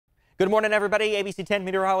Good morning, everybody. ABC 10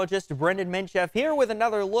 meteorologist Brenden Mincheff here with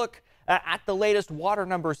another look at the latest water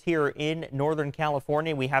numbers here in Northern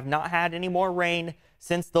California. We have not had any more rain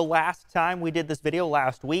since the last time we did this video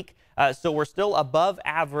last week. So we're still above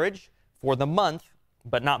average for the month,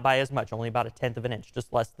 but not by as much, only about 1/10 of an inch,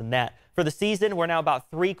 just less than that. For the season, we're now about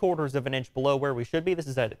 3/4 of an inch below where we should be. This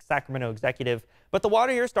is a Sacramento executive, but the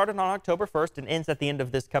water year started on October 1st and ends at the end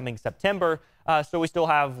of this coming September. So we still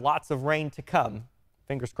have lots of rain to come.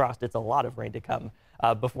 Fingers crossed it's a lot of rain to come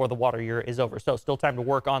before the water year is over. So still time to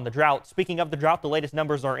work on the drought. Speaking of the drought, the latest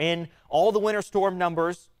numbers are in. All the winter storm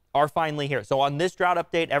numbers are finally here. So on this drought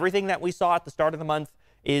update, everything that we saw at the start of the month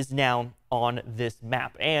is now on this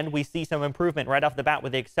map. And we see some improvement right off the bat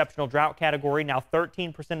with the exceptional drought category. Now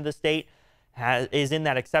 13% of the state is in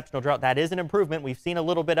that exceptional drought. That is an improvement. We've seen a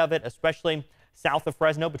little bit of it, especially south of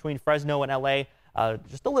Fresno, between Fresno and LA.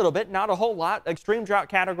 Just a little bit, not a whole lot. Extreme drought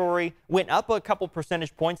category went up a couple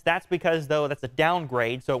percentage points. That's because, though, that's a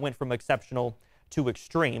downgrade. So it went from exceptional to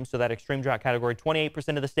extreme. So that extreme drought category,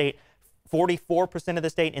 28% of the state, 44% of the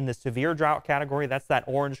state in the severe drought category. That's that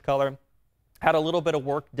orange color. Had a little bit of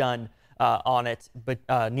work done on it, but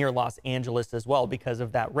near Los Angeles as well because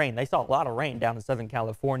of that rain. They saw a lot of rain down in Southern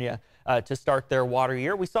California to start their water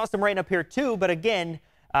year. We saw some rain up here too, but again,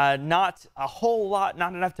 not a whole lot,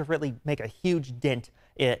 not enough to really make a huge dent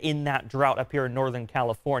in that drought up here in Northern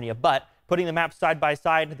California. But putting the maps side by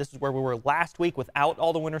side, this is where we were last week without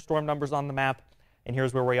all the winter storm numbers on the map. And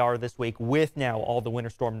here's where we are this week with now all the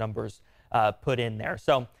winter storm numbers put in there.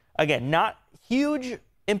 So again, not huge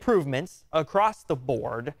improvements across the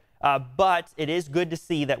board, but it is good to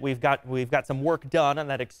see that we've got some work done on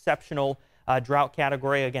that exceptional drought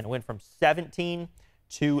category. Again, it went from 17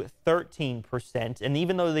 to 13%. And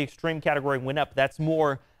even though the extreme category went up, that's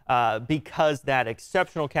more because that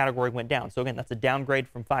exceptional category went down. So again, that's a downgrade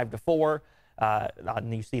from 5 to 4.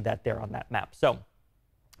 And you see that there on that map. So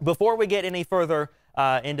before we get any further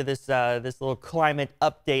into this little climate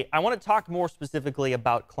update, I want to talk more specifically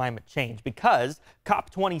about climate change because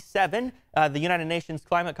COP27, the United Nations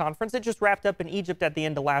Climate Conference, it just wrapped up in Egypt at the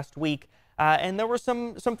end of last week. And there were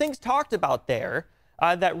some things talked about there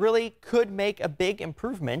that really could make a big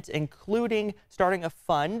improvement, including starting a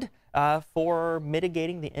fund for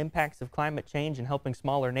mitigating the impacts of climate change and helping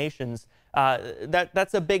smaller nations.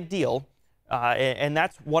 That's a big deal. And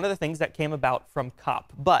that's one of the things that came about from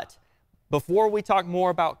COP. But before we talk more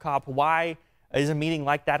about COP, why is a meeting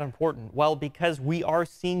like that important? Well, because we are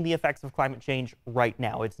seeing the effects of climate change right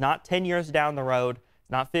now. It's not 10 years down the road. It's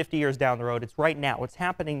not 50 years down the road. It's right now. It's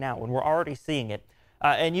happening now, and we're already seeing it.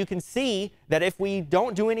 And you can see that if we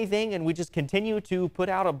don't do anything and we just continue to put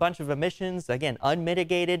out a bunch of emissions, again,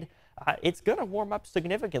 unmitigated, it's going to warm up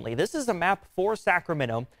significantly. This is a map for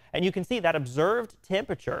Sacramento, and you can see that observed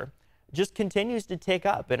temperature just continues to tick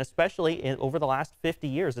up, and especially over the last 50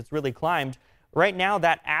 years, it's really climbed. Right now,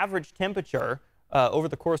 that average temperature over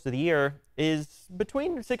the course of the year is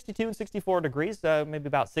between 62 and 64 degrees, maybe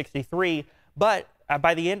about 63. But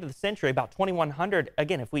by the end of the century, about 2100,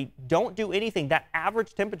 again, if we don't do anything, that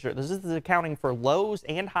average temperature, this is accounting for lows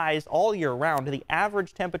and highs all year round, the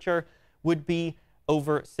average temperature would be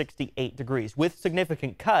over 68 degrees. With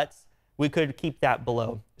significant cuts, we could keep that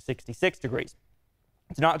below 66 degrees.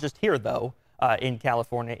 It's not just here, though, in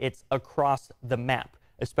California. It's across the map,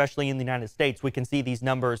 especially in the United States. We can see these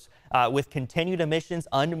numbers with continued emissions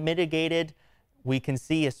unmitigated. We can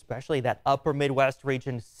see especially that upper Midwest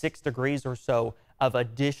region, 6 degrees or so of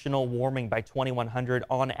additional warming by 2100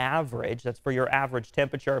 on average. That's for your average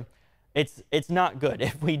temperature. It's not good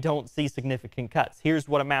if we don't see significant cuts. Here's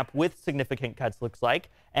what a map with significant cuts looks like,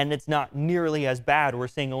 and it's not nearly as bad. We're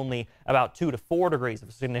seeing only about 2 to 4 degrees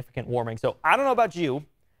of significant warming. So I don't know about you.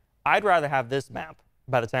 I'd rather have this map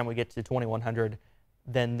by the time we get to 2100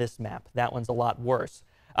 than this map. That one's a lot worse.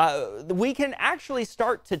 We can actually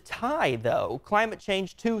start to tie, though, climate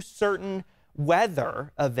change to certain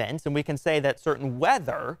weather events, and we can say that certain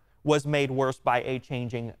weather was made worse by a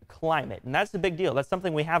changing climate. And that's the big deal. That's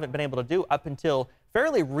something we haven't been able to do up until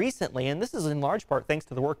fairly recently, and this is in large part thanks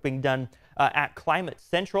to the work being done at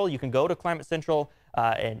ClimateCentral. You can go to ClimateCentral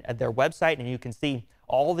and at their website, and you can see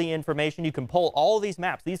all the information. You can pull all of these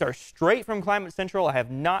maps. These are straight from ClimateCentral. I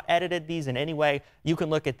have not edited these in any way. You can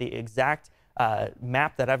look at the exact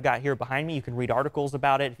map that I've got here behind me. You can read articles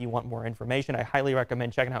about it if you want more information. I highly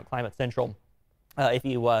recommend checking out ClimateCentral if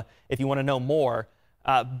you want to know more.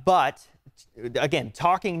 But again,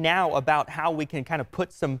 talking now about how we can kind of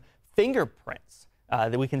put some fingerprints,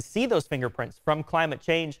 that we can see those fingerprints from climate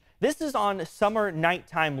change. This is on summer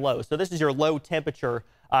nighttime low. So this is your low temperature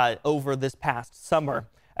over this past summer.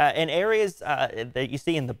 In areas that you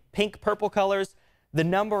see in the pink purple colors, The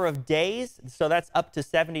number of days, so that's up to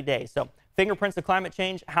 70 days. So fingerprints of climate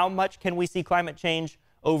change, how much can we see climate change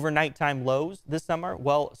over nighttime lows this summer?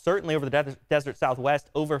 Well, certainly over the desert Southwest,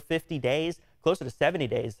 over 50 days, closer to 70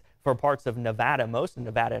 days for parts of Nevada, most of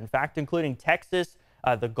Nevada, in fact, including Texas,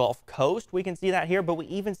 the Gulf Coast. We can see that here, but we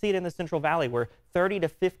even see it in the Central Valley, where 30 to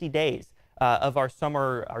 50 days of our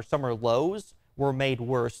summer lows were made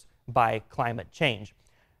worse by climate change.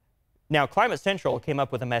 Now, ClimateCentral came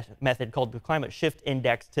up with a method called the Climate Shift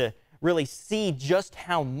Index to really see just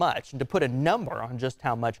how much and to put a number on just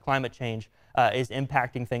how much climate change is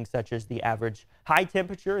impacting things such as the average high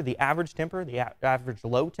temperature, the average average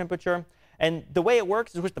low temperature. And the way it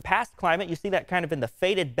works is with the past climate, you see that kind of in the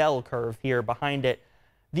faded bell curve here behind it.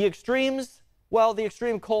 The extremes, well, the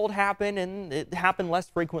extreme cold happened, and it happened less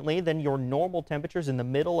frequently than your normal temperatures in the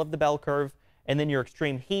middle of the bell curve, and then your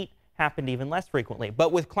extreme heat happened even less frequently.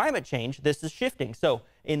 But with climate change, this is shifting. So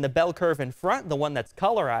in the bell curve in front, the one that's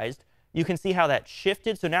colorized, you can see how that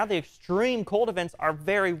shifted. So now the extreme cold events are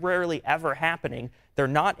very rarely ever happening. They're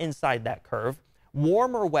not inside that curve.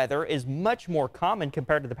 Warmer weather is much more common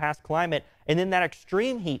compared to the past climate. And then that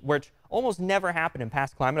extreme heat, which almost never happened in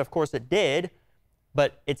past climate, of course it did,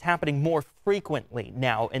 but it's happening more frequently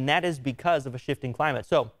now. And that is because of a shifting climate.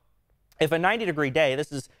 So if a 90-degree day,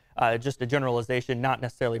 this is just a generalization, not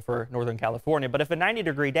necessarily for Northern California, but if a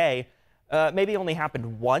 90-degree day maybe only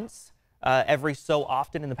happened once every so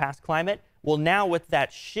often in the past climate, well, now with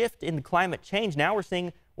that shift in climate change, now we're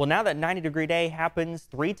seeing, well, now that 90-degree day happens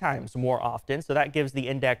 3 times more often. So that gives the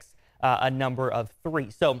index a number of 3.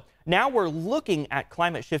 So now we're looking at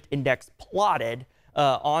climate shift index plotted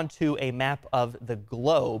onto a map of the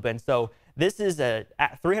globe. And so this is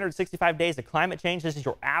at 365 days of climate change. This is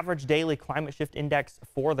your average daily climate shift index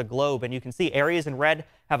for the globe. And you can see areas in red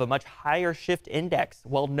have a much higher shift index.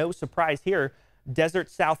 Well, no surprise here. Desert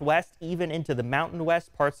Southwest, even into the Mountain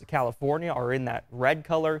West, parts of California are in that red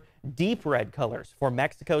color, deep red colors for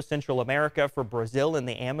Mexico, Central America, for Brazil and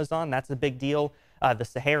the Amazon. That's a big deal. The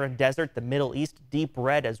Saharan Desert, the Middle East, deep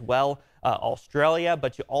red as well. Australia,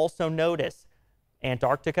 but you also notice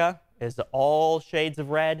Antarctica is all shades of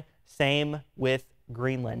red. Same with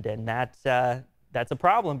Greenland, and that's a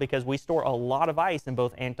problem because we store a lot of ice in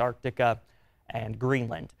both Antarctica and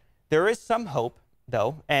Greenland. There is some hope,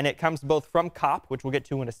 though, and it comes both from COP, which we'll get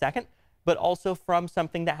to in a second, but also from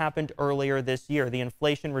something that happened earlier this year. The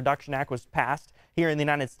Inflation Reduction Act was passed here in the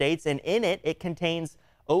United States, and in it, it contains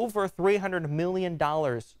over $300 million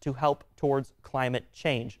to help towards climate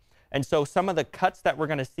change. And so some of the cuts that we're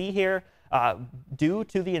going to see here due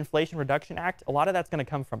to the Inflation Reduction Act, a lot of that's going to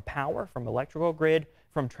come from power, from electrical grid,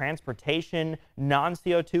 from transportation,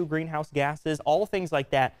 non-CO2 greenhouse gases, all things like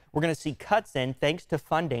that. We're going to see cuts in thanks to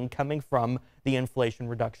funding coming from the Inflation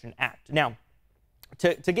Reduction Act. Now,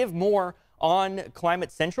 to give more on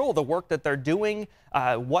ClimateCentral, the work that they're doing,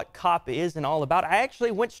 what COP is and all about, I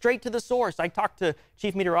actually went straight to the source. I talked to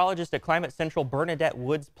Chief Meteorologist at ClimateCentral, Bernadette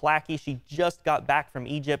Placky. She just got back from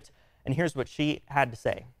Egypt, and here's what she had to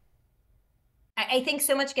say. I think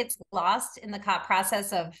so much gets lost in the COP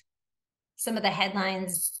process of some of the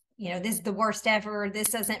headlines, you know, this is the worst ever, this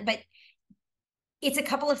doesn't, but it's a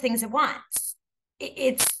couple of things at once.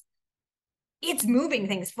 It's moving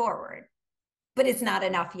things forward, but it's not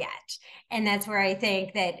enough yet. And that's where I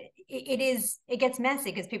think that it gets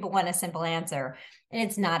messy because people want a simple answer, and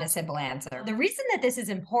it's not a simple answer. The reason that this is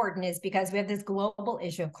important is because we have this global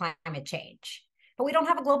issue of climate change. But we don't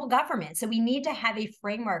have a global government. So we need to have a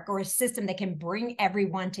framework or a system that can bring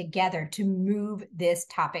everyone together to move this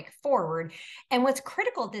topic forward. And what's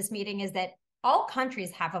critical at this meeting is that all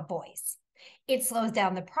countries have a voice. It slows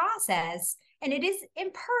down the process, and it is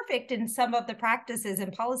imperfect in some of the practices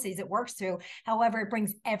and policies it works through. However, it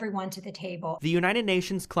brings everyone to the table. The United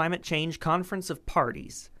Nations Climate Change Conference of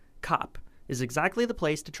Parties, COP, is exactly the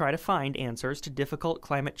place to try to find answers to difficult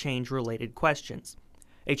climate change-related questions.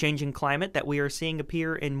 A changing climate that we are seeing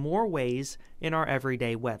appear in more ways in our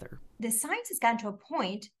everyday weather. The science has gotten to a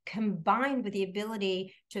point, combined with the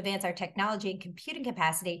ability to advance our technology and computing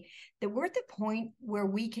capacity, that we're at the point where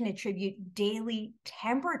we can attribute daily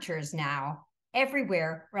temperatures now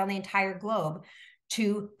everywhere around the entire globe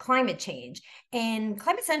to climate change. And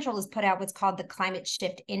ClimateCentral has put out what's called the Climate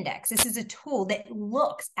Shift Index. This is a tool that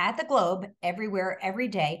looks at the globe everywhere, every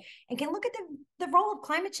day, and can look at the role of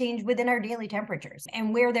climate change within our daily temperatures.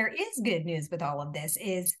 And where there is good news with all of this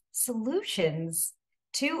is solutions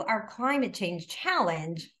to our climate change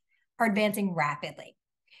challenge are advancing rapidly.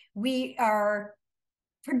 We are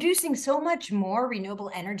producing so much more renewable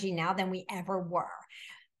energy now than we ever were.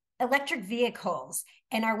 electric vehicles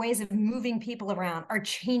and our ways of moving people around are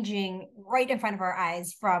changing right in front of our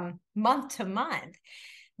eyes from month to month.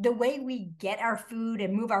 The way we get our food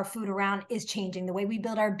and move our food around is changing. The way we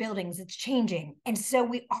build our buildings, it's changing. And so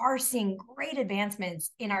we are seeing great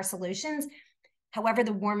advancements in our solutions. However,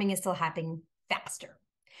 the warming is still happening faster.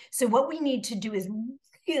 So what we need to do is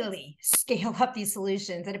really scale up these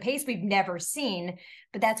solutions at a pace we've never seen,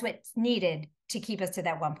 but that's what's needed to keep us to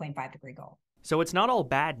that 1.5 degree goal. So it's not all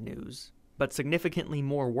bad news, but significantly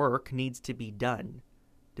more work needs to be done.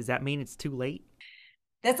 Does that mean it's too late?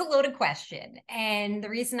 That's a loaded question. And the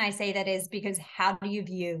reason I say that is because how do you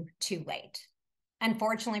view too late?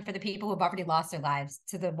 Unfortunately, for the people who have already lost their lives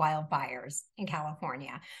to the wildfires in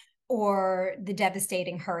California, or the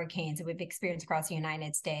devastating hurricanes that we've experienced across the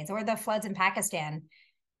United States, or the floods in Pakistan,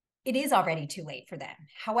 it is already too late for them.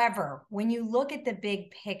 However, when you look at the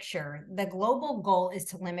big picture, the global goal is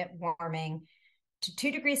to limit warming to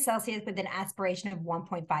 2 degrees Celsius with an aspiration of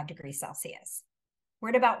 1.5 degrees Celsius. We're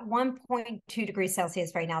at about 1.2 degrees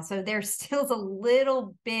Celsius right now, so there's still a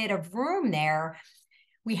little bit of room there.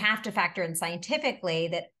 We have to factor in scientifically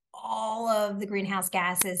that all of the greenhouse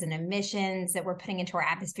gases and emissions that we're putting into our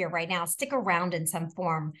atmosphere right now stick around in some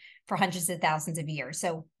form for hundreds of thousands of years.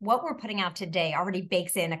 So what we're putting out today already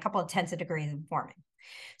bakes in a couple of tenths of degrees of warming.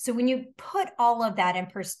 So when you put all of that in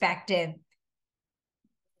perspective,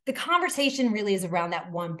 the conversation really is around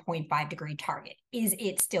that 1.5 degree target. Is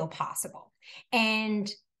it still possible?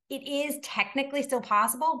 And it is technically still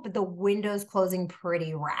possible, but the window's closing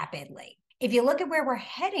pretty rapidly. If you look at where we're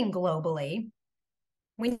heading globally,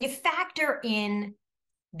 when you factor in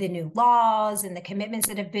the new laws and the commitments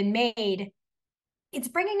that have been made, it's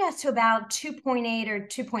bringing us to about 2.8 or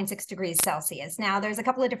 2.6 degrees Celsius. Now, there's a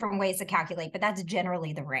couple of different ways to calculate, but that's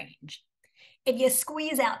generally the range. If you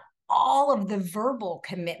squeeze out all of the verbal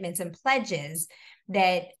commitments and pledges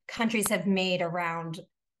that countries have made around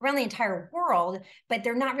the entire world, but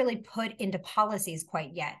they're not really put into policies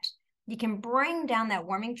quite yet, you can bring down that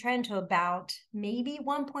warming trend to about maybe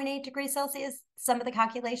 1.8 degrees Celsius. Some of the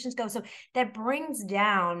calculations go. So that brings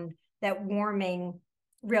down that warming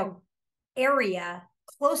real area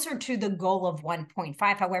closer to the goal of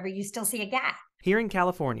 1.5. However, you still see a gap. Here in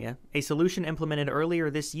California, a solution implemented earlier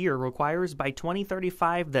this year requires by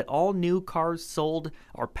 2035 that all new cars sold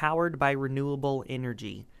are powered by renewable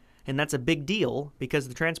energy. And that's a big deal because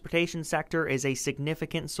the transportation sector is a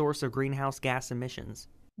significant source of greenhouse gas emissions.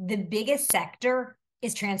 The biggest sector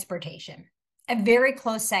is transportation. A very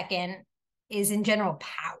close second is, in general,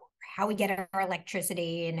 power, how we get our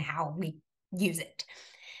electricity and how we use it.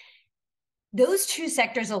 Those two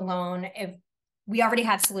sectors alone, if we already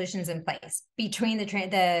have solutions in place between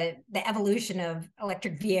the evolution of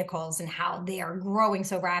electric vehicles and how they are growing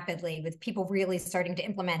so rapidly with people really starting to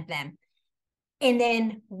implement them. And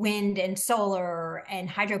then wind and solar and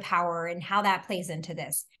hydropower and how that plays into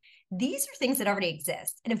this. These are things that already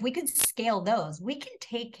exist. And if we could scale those, we can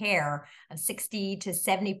take care of 60 to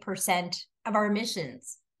 70% of our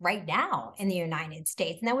emissions right now in the United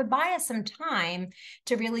States. And that would buy us some time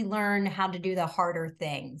to really learn how to do the harder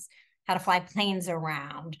things, how to fly planes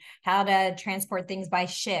around, how to transport things by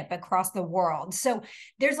ship across the world. So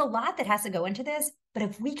there's a lot that has to go into this. But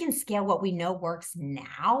if we can scale what we know works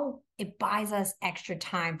now, it buys us extra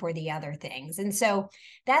time for the other things. And so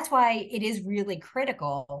that's why it is really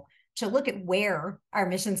critical to look at where our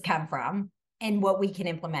emissions come from and what we can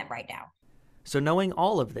implement right now. So knowing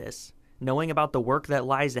all of this, knowing about the work that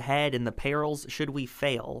lies ahead and the perils should we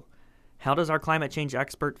fail, how does our climate change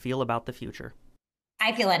expert feel about the future?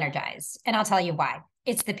 I feel energized, and I'll tell you why.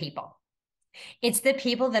 It's the people. It's the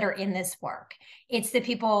people that are in this work. It's the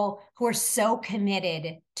people who are so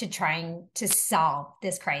committed to trying to solve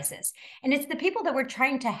this crisis. And it's the people that we're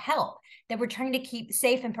trying to help, that we're trying to keep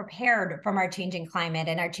safe and prepared from our changing climate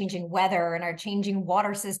and our changing weather and our changing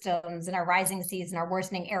water systems and our rising seas and our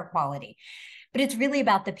worsening air quality. But it's really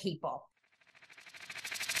about the people.